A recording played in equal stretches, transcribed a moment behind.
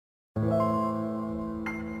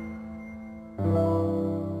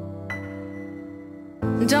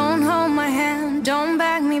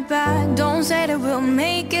don't say that we'll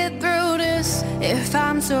make it through this. If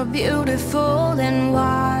I'm so beautiful, then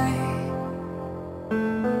why?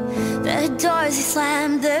 The doors we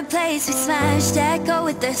slammed, the place we smashed, echo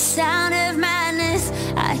with the sound of madness.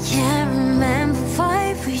 I can't remember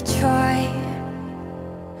why we tried.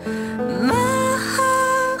 My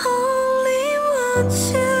heart only wants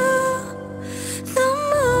you the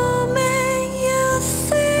moment you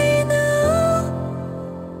say no.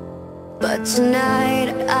 But tonight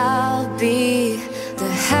I'll be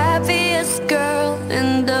the happiest girl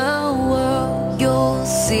in the world. You'll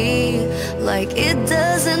see, like it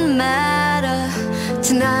doesn't matter.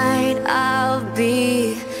 Tonight I'll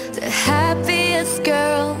be the happiest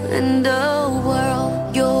girl in the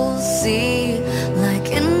world. You'll see, like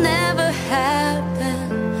it never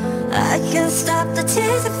happened. I can't stop the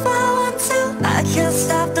tears if I want to. I can't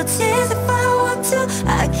stop the tears if I want to.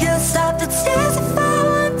 I can't stop the tears if I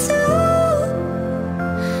want to.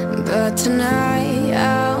 But tonight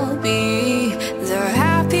I'll be the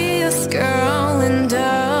happiest girl in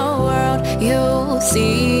the world. You'll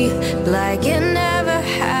see, like it never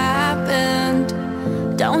happened.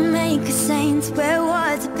 Don't make a saint where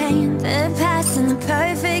words of pain. The past and the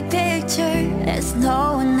perfect picture. There's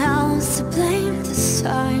no one else to blame this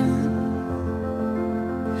time.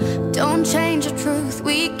 Don't change the truth,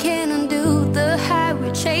 we can't undo the high we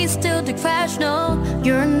chase till the crash. No,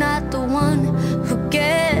 you're not the one who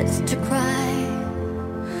gets to cry.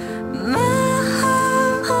 My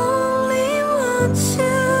heart only wants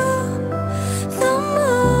you the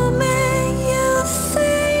moment you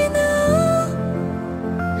say no.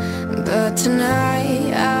 But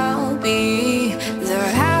tonight I'll be the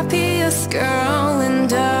happiest girl in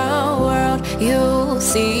the world. You'll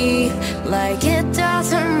see, like it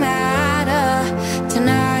doesn't matter.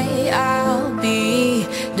 Tonight I'll be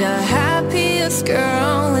the happiest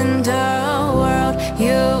girl in the world.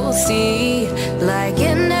 You'll see, like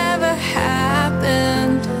it never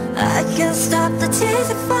happened. I can't stop the tears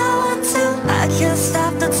if I want to. I can't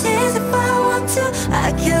stop the tears if I want to.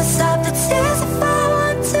 I can't stop the tears if I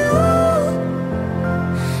want to.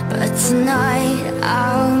 But tonight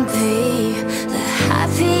I'll be the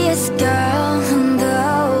happiest girl in the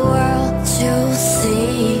world. You'll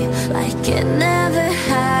see, like it never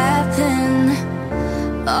happened.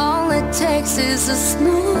 All it takes is a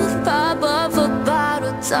smooth pop of a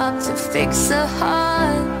bottle top to fix a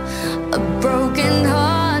heart, a broken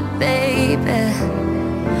heart, babe.